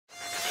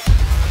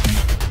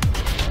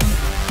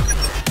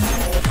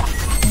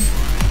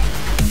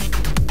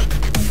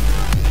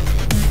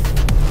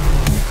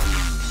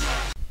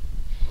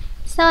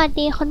วัส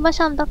ดีคุณผู้ช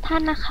มทุกท่า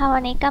นนะคะวั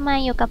นนี้ก็มา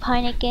อยู่กับพลอย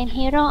ในเกม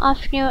Hero of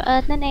New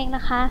Earth นั่นเองน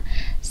ะคะ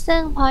ซึ่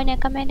งพลอยเนี่ย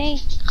ก็ไม่ได้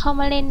เข้า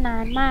มาเล่นนา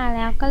นมากแ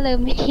ล้วก็ลืม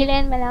วิธีเล่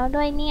นไปแล้ว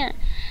ด้วยเนี่ย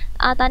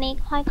ตอนนี้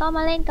พลอยก็ม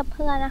าเล่นกับเ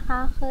พื่อนนะคะ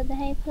คือจะ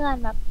ให้เพื่อน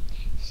แบบ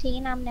ชี้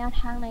นำแนว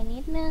ทางหน่อยนิ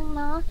ดนึงเ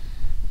นาะ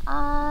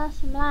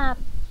สำหรับ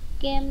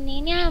เกมนี้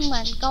เนี่ยเหมื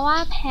อนกับว่า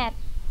แพท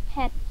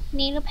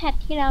นี้หรือแพท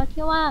ที่แล้ว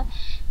ที่ว่า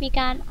มี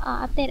การ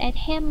อัปเดตไอ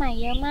เทมใหม่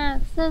เยอะมาก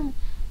ซึ่ง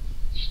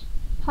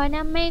พอยน่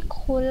าไม่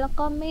คุ้นแล้ว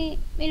ก็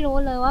ไม่รู้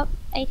เลยว่า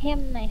ไอเทม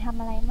ไหนทำ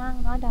อะไรมั่ง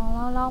เนาะเดี๋ยวเร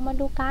าลองมา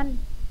ดูกัน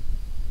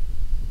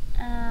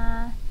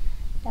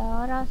เดี๋ยว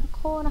เราสักค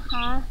รู่นะค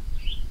ะ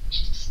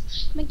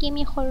เมื่อกี้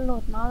มีคนหลุ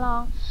ดเนาะลอ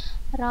ง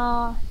รอ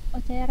อ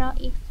ดใจรอ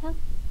อีกสัก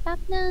แป๊บ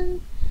นึง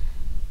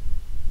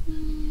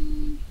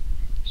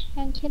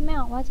ยังคิดไม่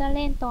ออกว่าจะเ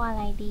ล่นตัวอะ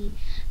ไรดี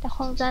แต่ค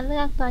งจะเลื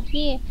อกตัว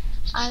ที่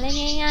เล่น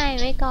ง่ายๆ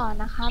ไว้ก่อน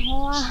นะคะเพรา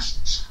ะว่า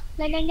เ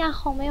ล่นยาก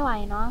ๆคงไม่ไหว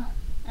เนาะ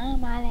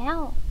มาแล้ว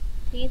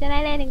ทีนี้จะได้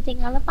เล่นจริง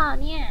ๆแล้วหรือเปล่า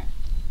เนี่ย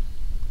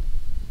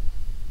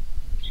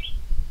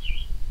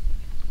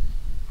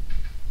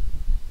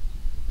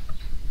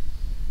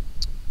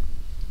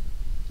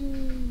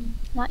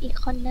รออีก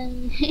คนนึง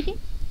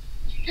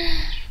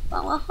หวั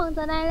งว่าคงจ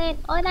ะได้เล่น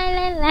โอ้ยได้เ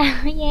ล่นแล้ว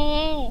เย่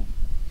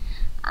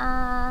อ่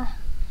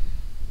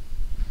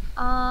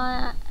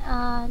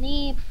า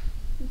นี่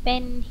เป็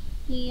น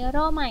ฮีโ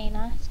ร่ใหม่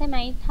นะใช่ไหม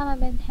ถ้ามัน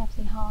เป็นแถบ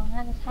สีทองน่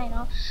าจะใช่เน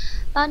าะ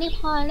ตอนที่พ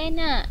อเล่น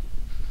น่ะ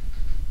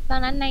ตอ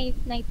นนั้น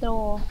ในโตร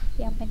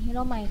ยังเป็นฮีโ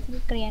ร่ใหม่ซึ่ง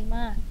เกรียนม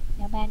ากเ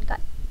ดี๋ยวแบนก่อ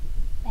น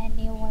แบน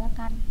นิวแล้ว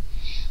กัน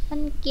มัน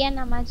เกรียนอ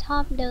ะมันชอ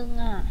บดึง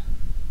อะ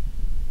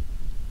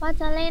ว่า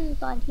จะเล่น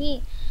ตอนที่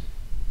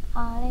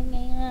เล่น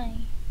ง่าย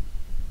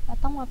ๆเรา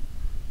ต้องแบบ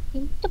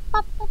ยิ้มจุ๊บ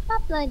ปั๊บปุ๊บปั๊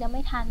บเลยเดี๋ยวไ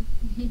ม่ทัน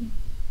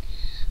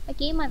เมื่อ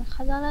กี้เหมือนเข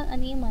าจะเลิกอั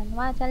นนี้เหมือน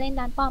ว่าจะเล่น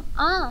ดันป้อม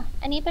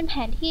อันนี้เป็นแผ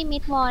นที่มิ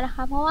ดวอลนะค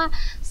ะเพราะว่า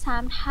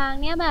3ทาง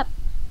เนี้ยแบบ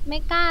ไม่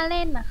กล้าเ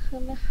ล่นอะคือ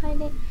ไม่ค่อย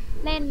ได้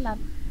เล่นแบบ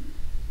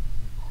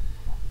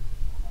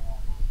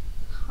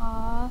ขอ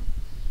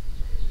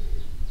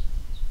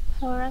เพ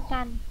ลละ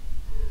กัน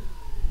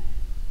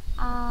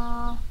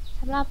ส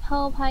ำหรับเพล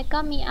พอยก็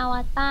มีอว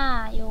ตาร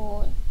อยู่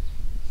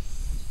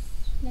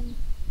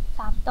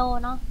3 โต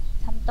เนาะ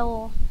3 โต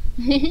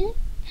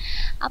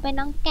เอาเป็น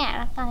น้องแกะ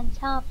ละกัน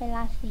ชอบเป็นร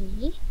าศี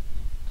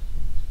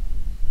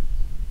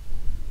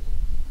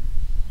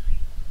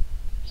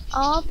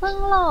เพิ่ง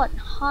โหลด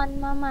ฮอน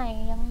มาใหม่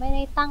ยังไม่ไ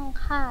ด้ตั้ง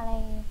ค่าอะไร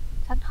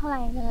สักเท่าไห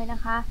ร่เลยน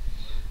ะคะ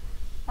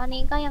ตอน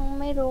นี้ก็ยัง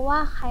ไม่รู้ว่า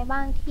ใครบ้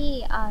างที่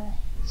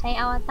ใช้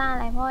อวตารอะ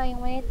ไรเพราะยัง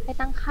ไม่ได้ไป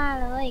ตั้งค่า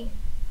เลย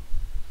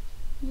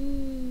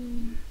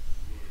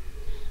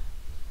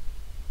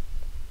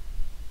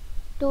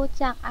ดู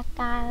จากอา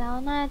การแล้ว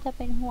น่าจะเ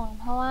ป็นห่วง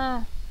เพราะว่า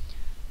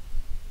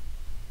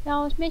เรา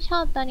ไม่ชอ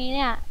บตอนนี้เ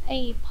นี่ยไอ้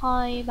พลอ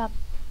ยแบบ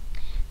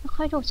ไม่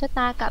ค่อยถูกชะต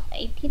ากับไ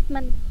อ้ที่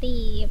มันตี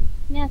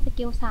เนี่ยส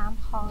กิล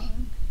3ของ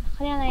เข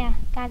าเรียกอะไร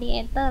การดีเอ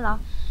นเตอร์เหรอ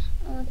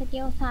สกิ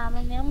ล3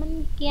อันเนี้ยมัน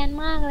เกรียน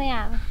มากเลย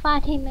ฟาด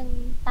ทีนึง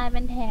ตายเป็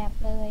นแถบ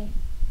เลย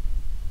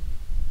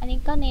อันนี้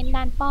ก็เน้น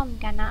ดันป้อม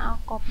กันนะเอา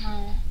กบมา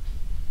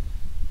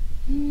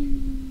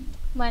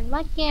เหมือนว่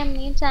าเกม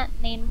นี้จะ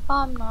เน้นป้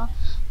อมเนาะ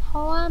เพรา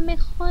ะว่าไม่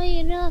ค่อย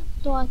เลือก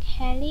ตัวแค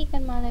รี่กั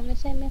นมาเลยไม่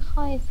ใช่ไม่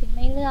ค่อยสิไ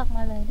ม่เลือกม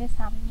าเลยด้วย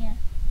ซ้ำเนี่ย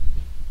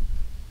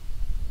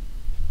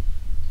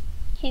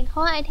เห็นเขา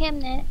ว่าไอเทม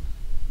นี้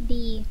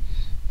ดี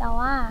แต่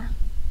ว่า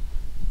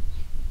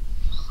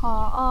ขอ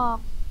ออก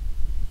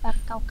แบบ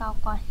เก่า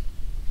ๆก่อน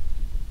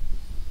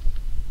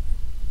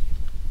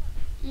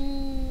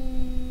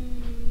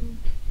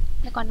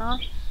เดี๋ยวก่อนเนาะ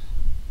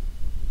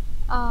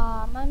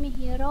มันมี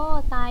ฮีโร่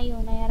ตายอยู่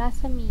ในรั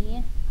ศมี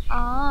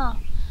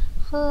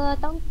คือ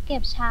ต้องเก็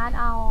บชาร์จ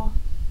เอา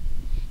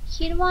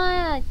คิดว่า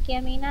เก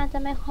มนี้น่าจะ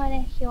ไม่ค่อยได้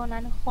คิว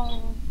นั้นคง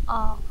อ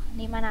อก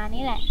ดีมานาน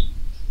นี่แหละ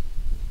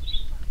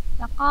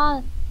แล้วก็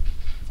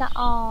จะ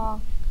ออก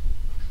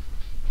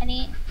อัน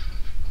นี้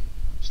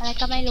อะไร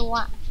ก็ไม่รู้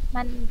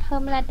มันเพิ่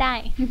มเลือดได้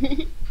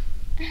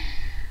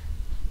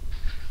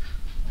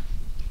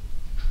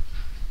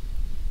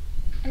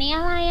อันนี้อ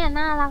ะไร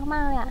น่ารักม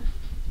ากเลย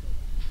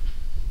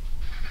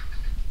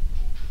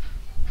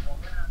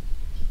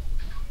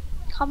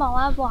เขาบอก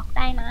ว่าบวกไ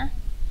ด้นะ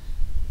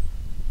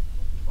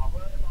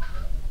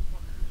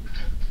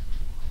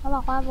เขาบ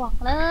อกว่าบวก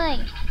เลย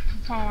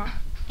ใช่ละ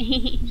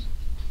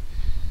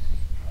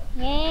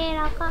เย้แ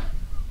ล้วก็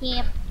เก็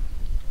บ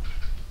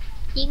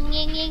ยิง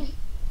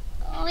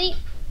โอ้ย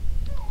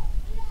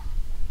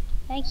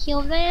ได้คิว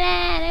ด้วยแหละ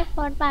ได้โฟ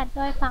ร์บัต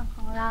ด้วยฝั่งข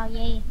องเราเ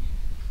ย้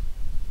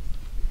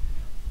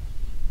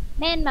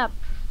เล่นแบบ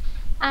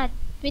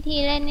วิธี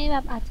เล่นนี่แบ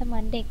บอาจจะเหมื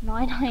อนเด็กน้อ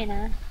ยหน่อยน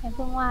ะอย่าเ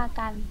พิ่งว่า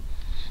กัน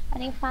อัน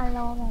นี้ฟันโล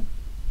แบบ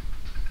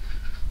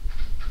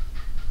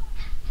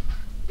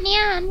เนี่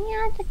ย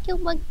สกิล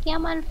เมื่อกี้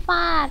มันฟ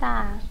าด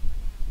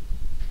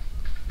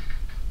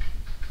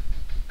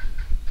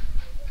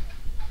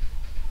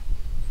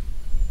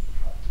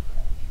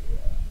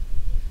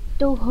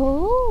ดูหู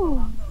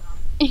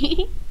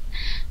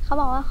เขา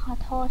บอกว่าขอ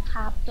โทษค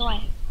รับด้วย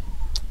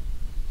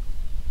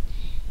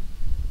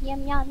เยี่ย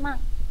มยอดมาก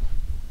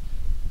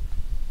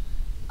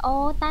โอ้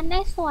ตันได้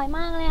สวยม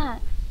ากเลยอะ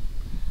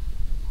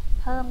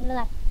เพิ่มเลื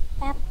อดแ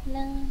ป๊บห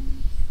นึ่ง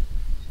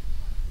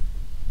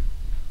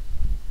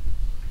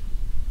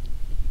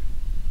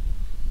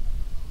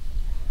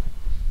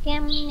เก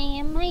มนี้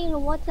ไม่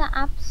รู้ว่าจะ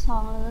อัพ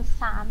2หรือ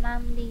3น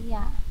ำดีอ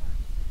ะ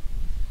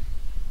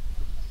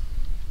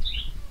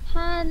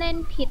ถ้าเล่น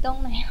ผิดตรง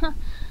ไหน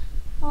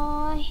โอ้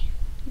ย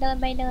เดิน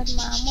ไปเดิน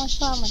มามั่ว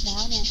ซั่วหมดแล้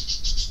วเนี่ย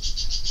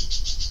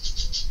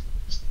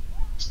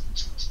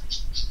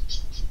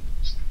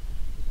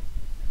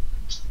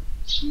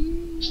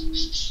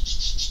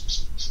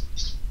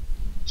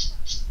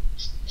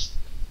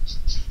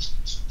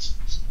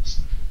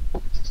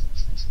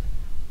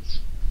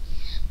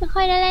ไม่ค่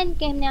อยได้เล่น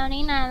เกมแนว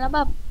นี้นานแล้วแ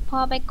บบพอ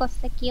ไปกด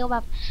สกิลแบ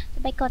บจะ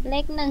ไปกดเล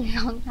ข1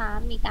 2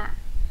 3อีกอะ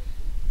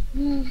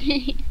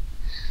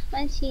มั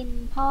นชิน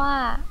เพราะว่า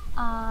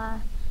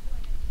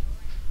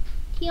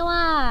ที่ว่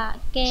า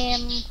เกม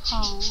ข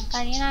องกา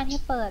รีนาที่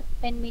เปิด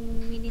เป็น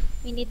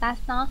มินิตัส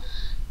เนาะ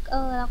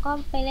แล้วก็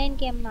ไปเล่น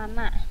เกมนั้น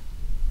อะ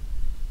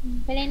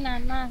ไปเล่นนา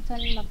นมากจ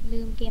นแบบลื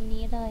มเกม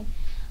นี้เลย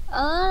เร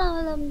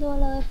าลืมดู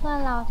เลยเพื่อน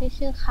เราที่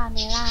ชื่อคาเม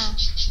ล่า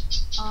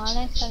เ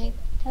ล่นสลิ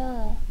เตอ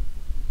ร์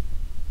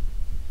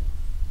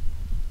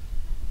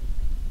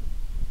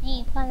นี่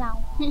เพื่อนเรา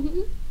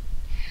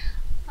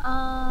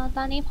ต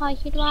อนนี้พลอย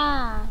คิดว่า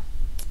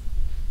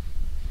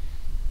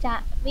จะ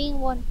วิ่ง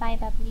วนไป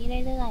แบบนี้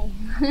เรื่อย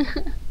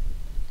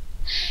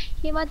ๆ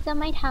คิดว่าจะ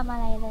ไม่ทำอะ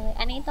ไรเลย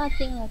อันนี้ตัวจ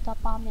ริงหรือตัว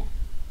ปลอมเนี่ย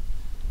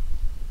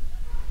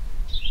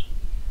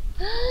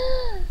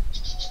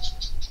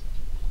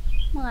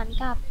เหมือน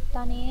กับต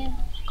อนนี้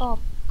กบ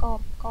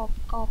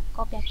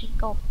อยากกิน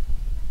กบ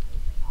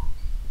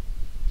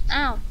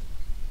อ้าว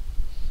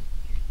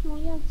หนู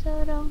อยากจะ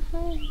ร้องไ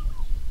ห้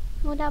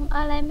หนูทำอ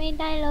ะไรไม่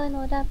ได้เลยห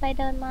นูเดินไป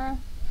เดินมา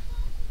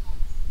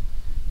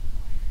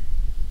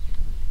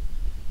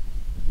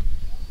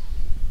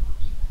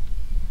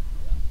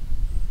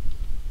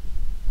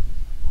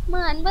เห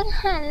มือนเพิ่ง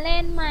หันเล่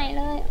นใหม่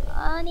เลย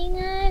นี่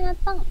ง่ายนะ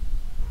ต้อง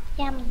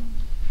ยำ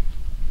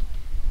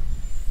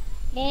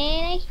ไ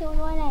ด้คิว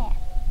ด้วยแหละ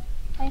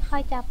ไม่ค่อ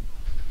ยจะ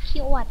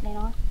ขี้อวดเลยเ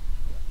นาะ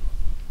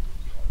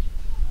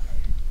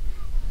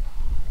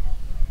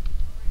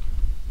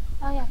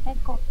เราอยากได้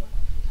กบ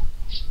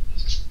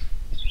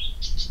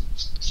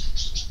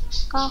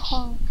ก็ค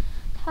ง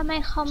ถ้าไม่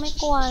เขาไม่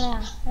กลัวเลยอ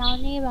ะเรา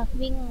นี่แบบ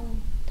วิ่ง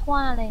ทั่ว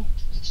เลย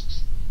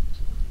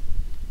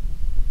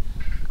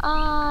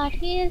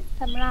ที่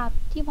สำหรับ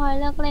ที่พลอย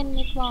เลือกเล่น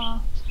มิดวอล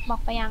บอ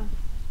กไปยัง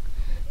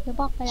หรือ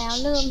บอกไปแล้ว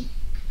ลืม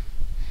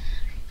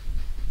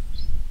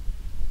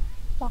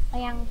บอกไป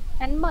ยัง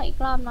งั้นบอกอีก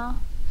รอบเนาะ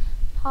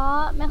เพราะ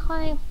ไม่ค่อ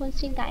ยคุ้น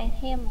ชินกับไอเ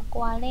ทมก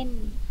ลัวเล่น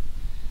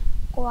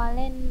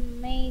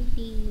ไม่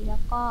ดีแล้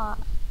วก็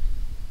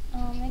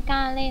ไม่กล้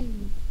าเล่น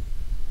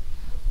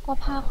กลัว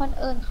พาคน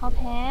อื่นเขาแ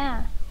พ้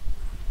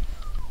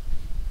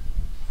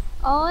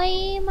โอ้ย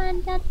มัน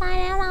จะตาย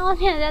แล้วเรา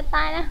เนี่ยจะต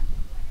ายแล้ว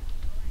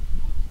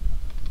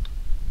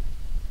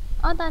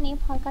ตอนนี้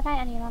พลอยก็ได้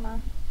อันนี้แล้วนะ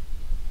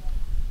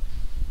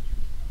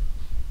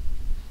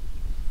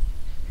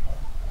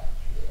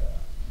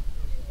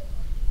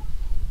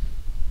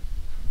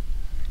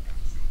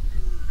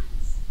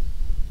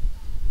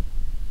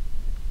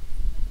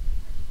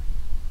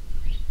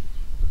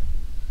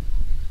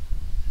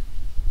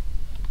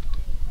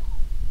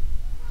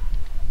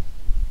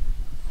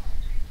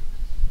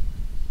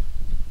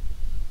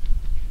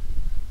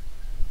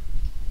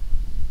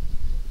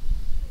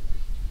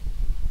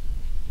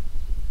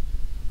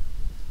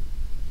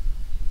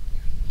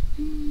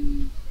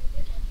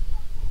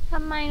ท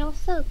ำไมรู้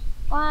สึก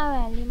ว่าแหว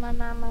นริมา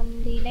นามัน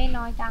ดีได้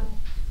น้อยจัง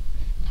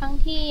ทั้ง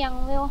ที่ยัง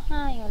เวล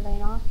5อยู่เลย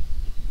เนาะ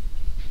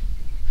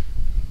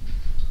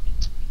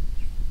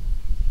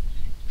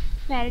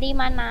แหวนรี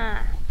มานา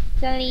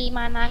จะรีม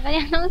านาก็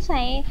ยังต้องใ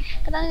ช้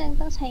ยัง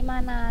ต้องใช้มา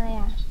นาเลย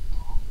อะ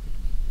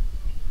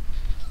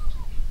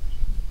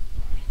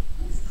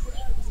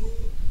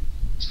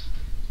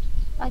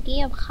เมื่อกี้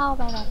แบบเข้าไ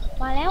ปแบบ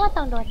ว่าแล้วว่า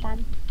ต้องโดดกัน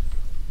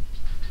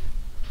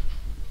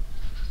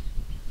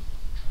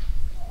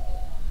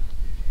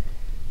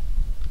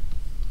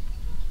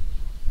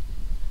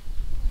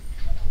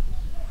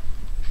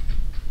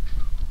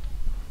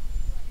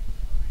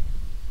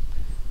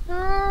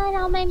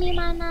เราไม่มี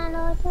มานาเล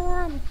ยเพื่อ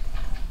น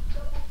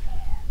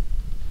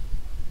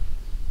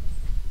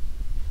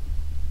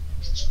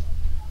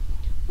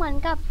เหมือน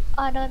กับ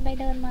เดินไป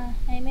เดินมา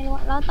ไหนไม่รู้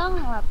เราต้อง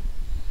แบบ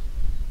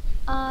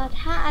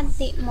ถ้าอัน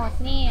ติหมด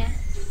นี่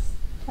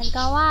เหมือน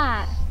กับว่า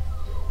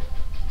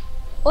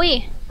อุ้ย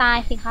ตาย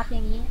สิครับอ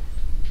ย่างนี้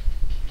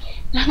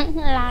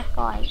ลา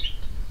ก่อย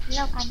เลื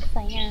อกอันส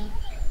วยงาม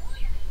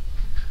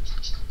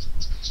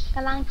ก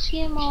ำลัง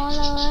ขี้โม้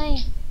เลย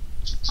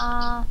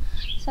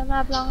สำห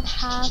รับรองเ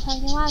ท้าเพราะ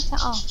ว่าจะ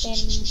ออกเป็น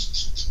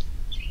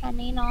อัน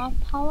นี้เนาะ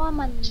เพราะว่า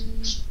มั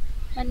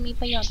นมี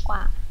ประโยชน์กว่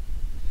า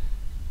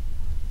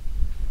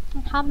รอ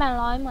งเท้า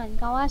800เหมือน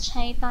กับว่าใ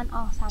ช้ตอนอ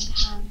อก3ท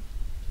าง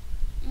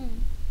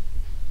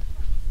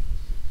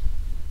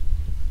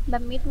แบ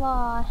บมิดวอ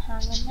ลหา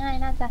เงินง่าย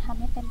น่าจะทำ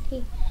ให้เต็ม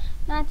ที่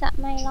น่าจะ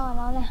ไม่รอดแ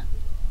ล้วแหละ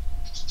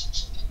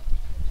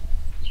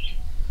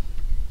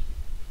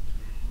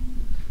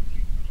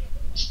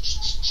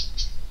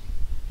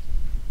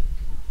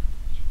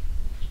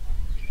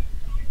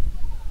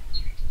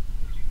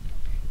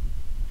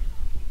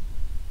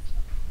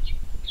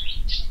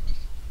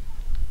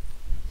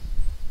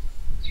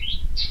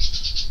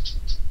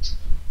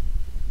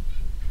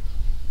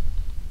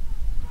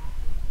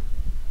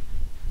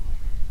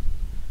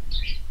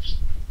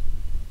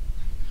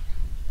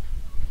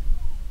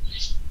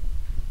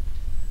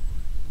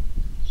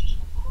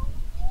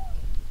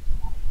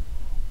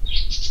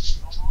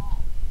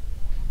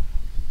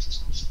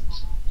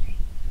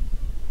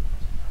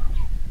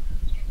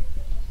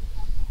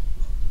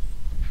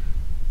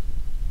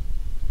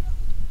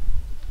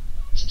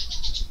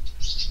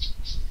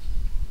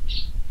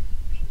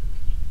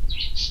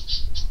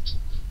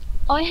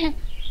โอ้ย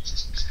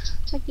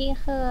เมื่อกี้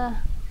คือ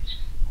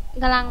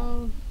กำลัง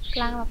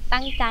แบบ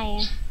ตั้งใจ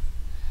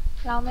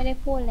เราไม่ได้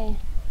พูดเลย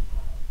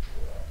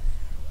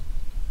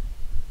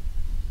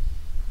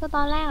คือต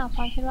อนแรกพ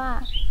อคิดว่า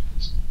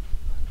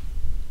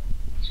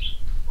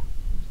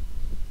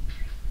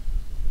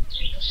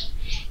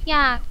อย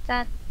ากจะ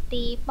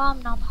ตีป้อม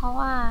เนาะเพราะ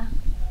ว่า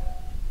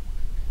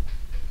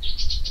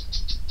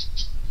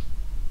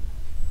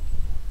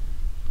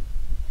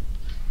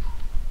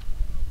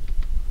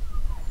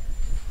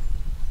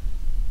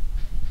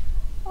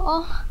โอ้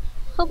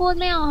คือพูด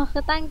ไม่ออกคื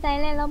อตั้งใจ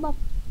เล่นแล้วแบบ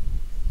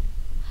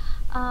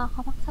ข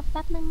อพักสักแ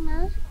ป๊บนึงนะ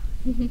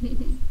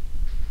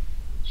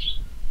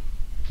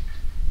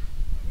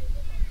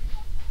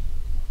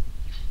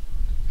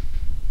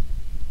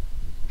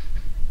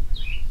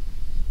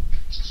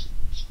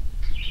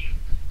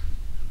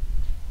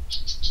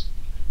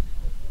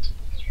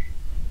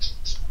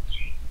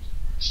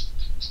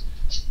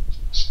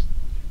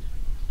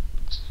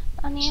ต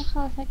อนนี้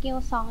คือสกิล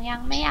2ยัง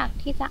ไม่อยาก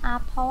ที่จะอั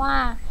พเพราะว่า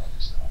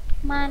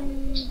มัน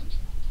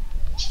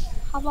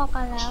เขาบอก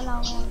กันแล้วเรา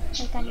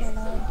คุยกันอยู่เ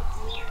ลย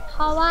เพ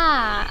ราะว่า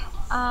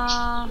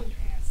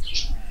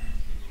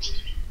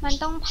มัน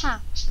ต้องผลัก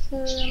คื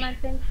อมัน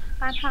เป็น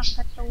การผลัก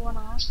ศัตรู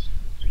เนาะ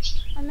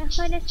มันไม่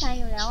ค่อยได้ใช้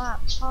อยู่แล้ว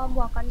พอบ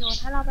วกกันอยู่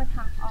ถ้าเราไปผ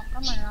ลักออกก็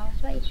เหมือนเรา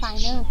ช่วยอีกฝ่าย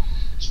นึง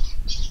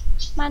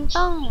มัน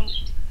ต้อง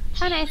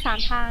ถ้าใน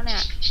3ทางเนี่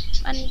ย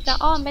มันจะ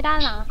อ้อมไปด้าน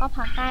หลังแล้วก็ผ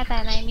ลักได้แต่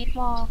ในมิด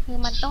วอลคือ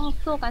มันต้อง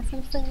สู้กัน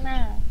ซึ่งหน้า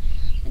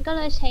มันก็เ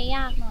ลยใช้ย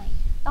ากหน่อย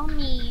ต้อง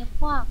มี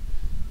พวก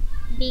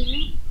บิง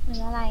หรื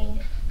ออะไร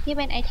ที่เ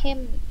ป็นไอเทม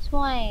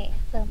ช่วย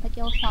เสริมส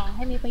กิล2ใ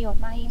ห้มีประโยช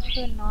น์มากยิ่ง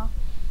ขึ้นเนาะ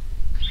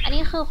อัน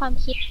นี้คือความ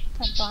คิด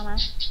ส่วนตัวนะ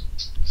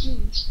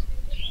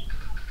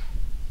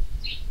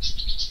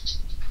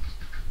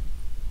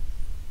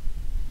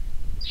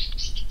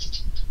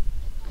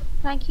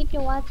กำลังคิดอ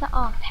ยู่ว่าจะอ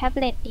อกแท็บ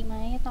เล็ตดีไหม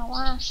แต่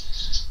ว่า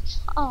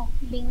ออก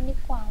บิงดี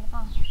กว่าหรือเป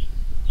ล่า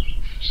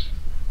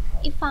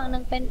อีกฝั่งหนึ่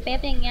งเป็นเป๊ป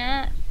อย่างเงี้ย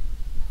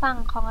ฝั่ง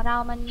ของเรา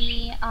มันมี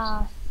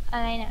อ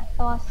ะไรเนี่ย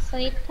ตัวส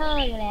ลิทเทอ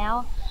ร์อยู่แล้ว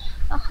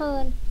ก็คือ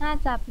น่า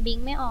จะบิง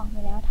ไม่ออกอ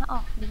ยู่แล้วถ้าอ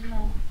อกบิงม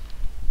า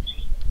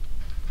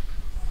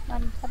มั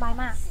นสบาย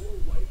มาก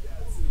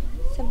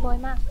สบาย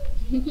มาก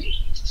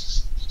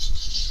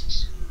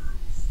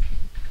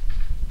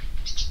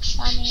ต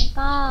อนนี้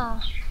ก็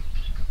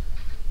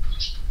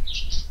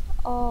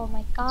โอ้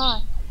my god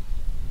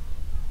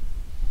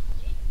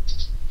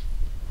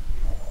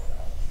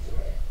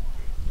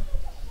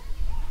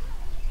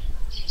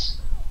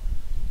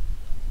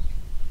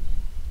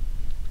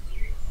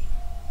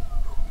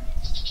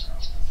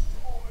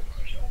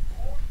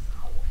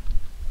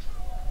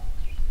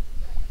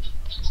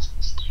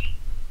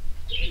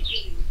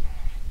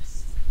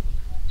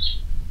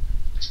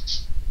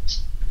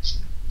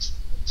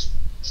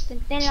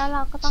ตื่นเต้นแล้วเร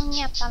าก็ต้องเ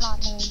งียบตลอด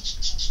เลย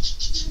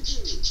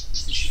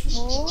โ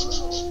อ้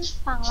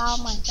ฝั่งเรา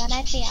เหมือนจะได้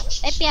เปรี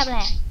ยบแห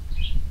ละ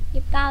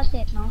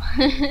29-7เนาะ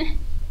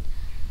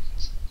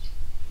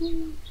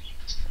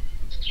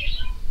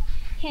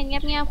เห็นเ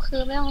งียบๆคื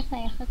อไม่ต้องใส่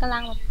คือกำลั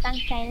งแบบตั้ง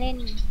ใจเล่น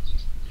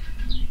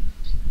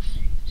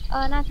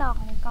น่าจะออก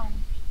อะไรก่อน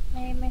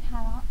ไม่ทั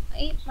นแล้ว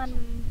มัน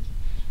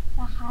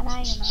ราคาได้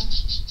อยู่นะ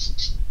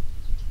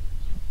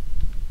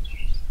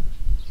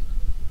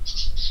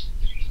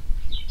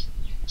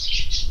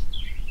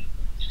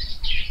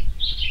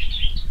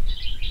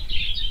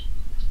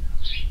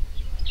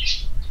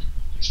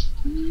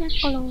น่า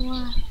กลัว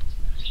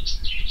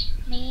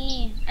นี่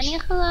อันนี้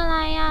คืออะไร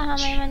ทำ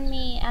ไมมัน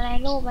มีอะไร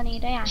รูปอันนี้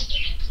ด้วย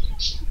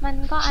มัน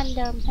ก็อันเ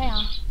ดิมใช่เหร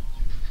อ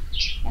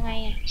ยังไง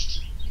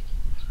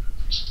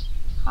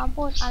เขา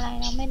พูดอะไร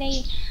เราไม่ได้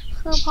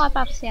คือพอป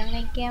รับเสียงใน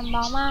เกมเบ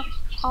ามาก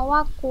เพราะว่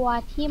ากลัว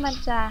ที่มัน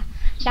จะ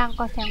ดังก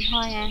ว่าเสียงพล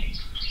อยไง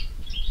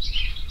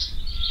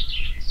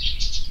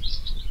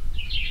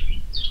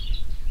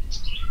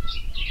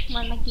มั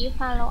นเมื่อกี้ฟ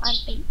าโลอัน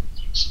ติ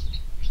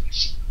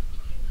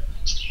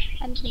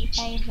ไ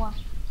ปบวก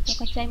ต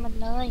กใจหมด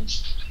เลย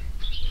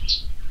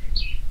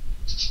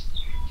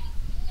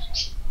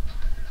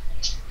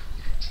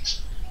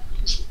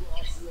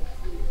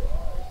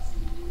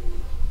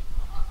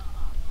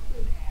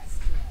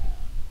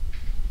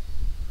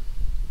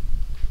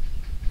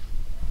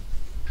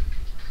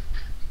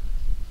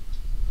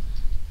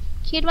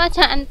คิดว่าจ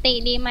ะอันติ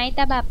ดีไหมแ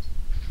ต่แบบ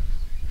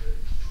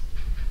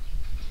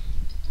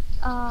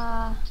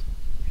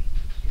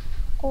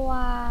กลัว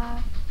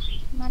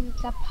มัน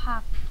จะผลั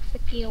กส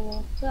กิล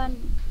เพื่อน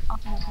ออก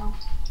หมดเนาะ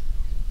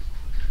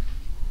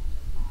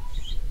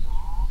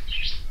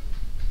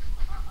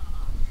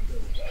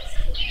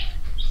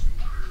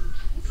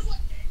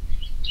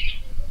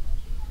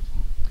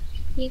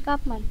พี่ก็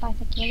เหมือนปล่อย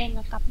สกิลเล่นแ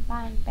ล้วกลับบ้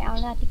านไปเอา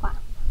เลือดดีกว่า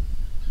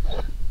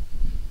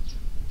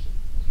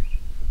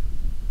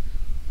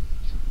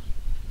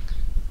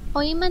โ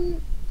อ้ยมั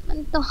น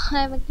ตัวอะไร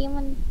เมื่อกี้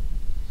มัน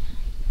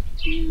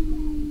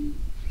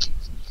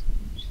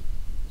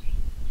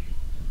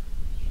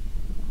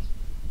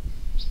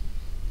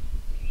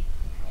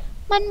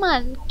เหมือ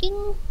นกิ้ง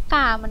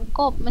ก่าเหมือน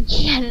กบมันเ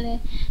ขียนเลย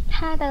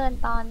ถ้าเดิน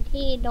ตอน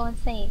ที่โดน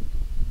เสก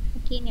เมื่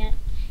อกี้เนี้ย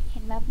เห็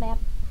นแบบ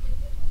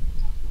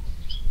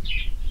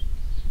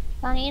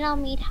ตอนนี้เรา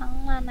มีทั้ง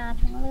มานา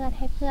ทั้งเลือดใ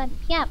ห้เพื่อน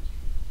เพียบ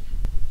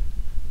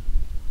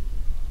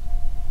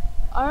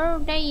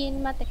ได้ยิน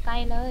มาแต่ไกล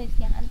เลยเ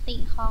สียงอันติ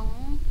ของ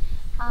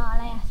อะ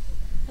ไรอะ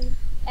สวิป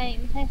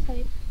ไม่ใช่ส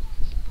วิป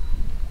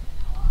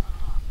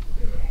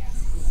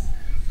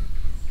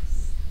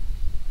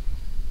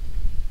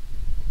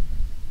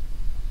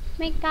ไ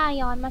ม่กล้า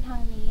ย้อนมาทา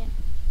งนี้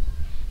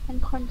เป็น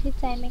คนที่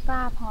ใจไม่กล้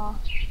าพอ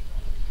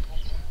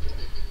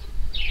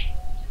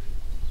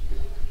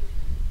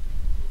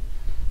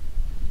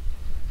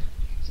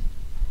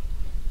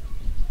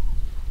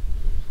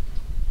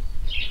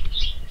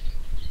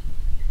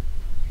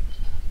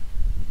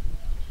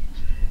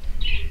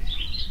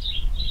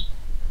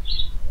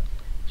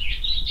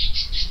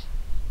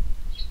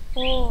โ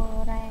อ้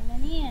แรงนะ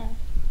เนี่ย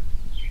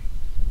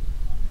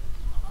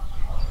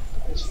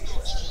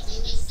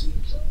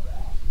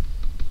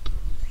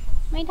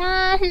ไม่ทั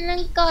นนั่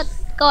งก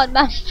ดแบ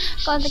บ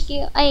กดสกิ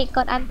ลก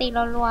ดอันติ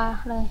รัว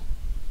ๆเลย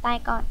ตาย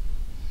ก่อน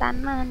ตัน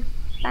มัน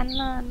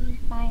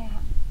ไปค่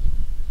ะ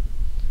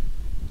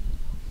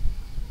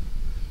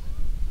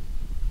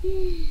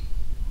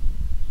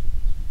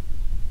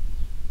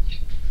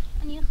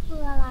อันนี้คื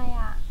ออะไร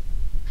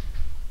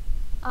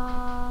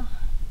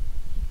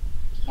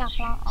อยาก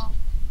ลองออก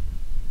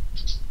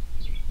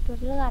ดูด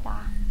เลือด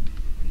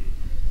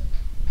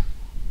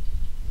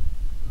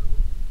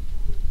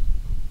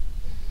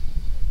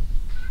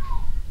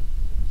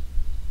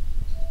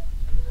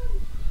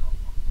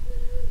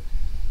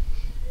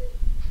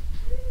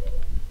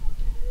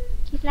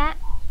คิดแล้ว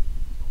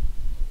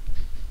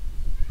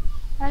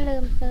ว่าลื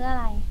มซื้ออะ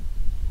ไร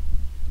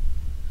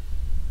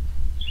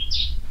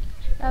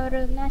เรา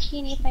ลืมหน้าที่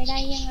นี้ไปได้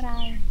ยังไง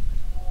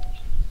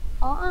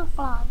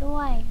กรอด้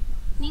วย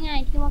นี่ไง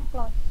ที่ว่า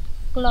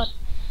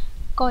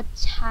กด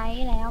ใช้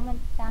แล้วมัน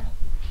จะ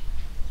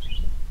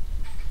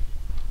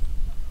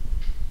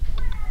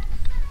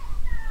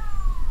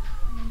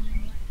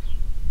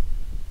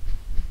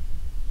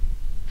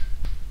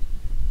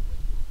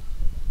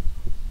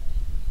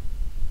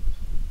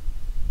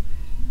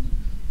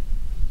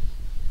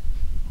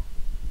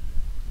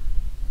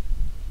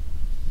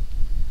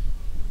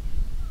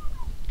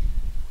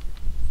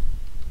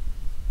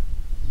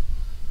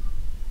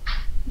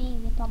นี่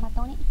มีตัวมาต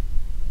รงนี้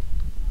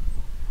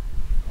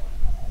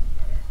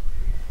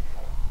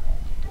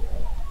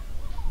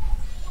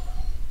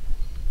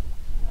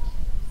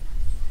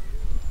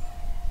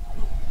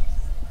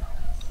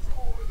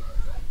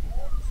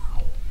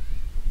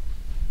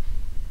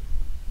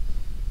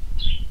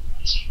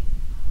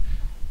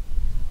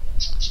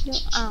อยู่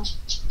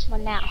หม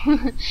ดแล้ว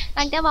ห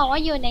ลังจะบอกว่า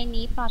อยู่ใน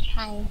นี้ปลอด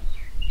ภัย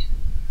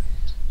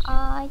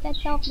จะ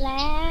จบแ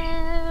ล้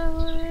ว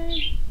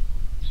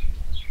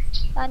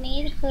ตอนนี้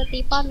คือตี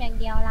ป้อมอย่าง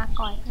เดียวลา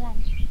ก่อนเพื่อน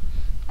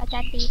เราจะ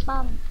ตีป้อ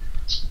ม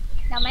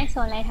เราไม่ส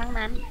นอะไรทั้ง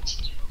นั้น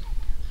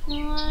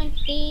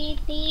ตี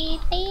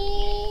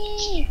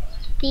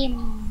ติม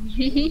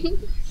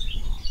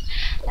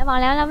แล้วบอก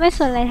แล้วเราไม่ส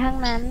นอะไรทั้ง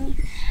นั้น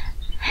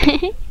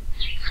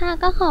ค่ะ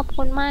ก็ขอบ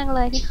คุณมากเล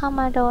ยที่เข้า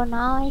มาดูเน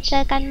าะเจ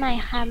อกันใหม่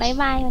ค่ะบ๊าย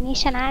บายวันนี้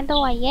ชนะ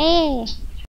ด้วยเย้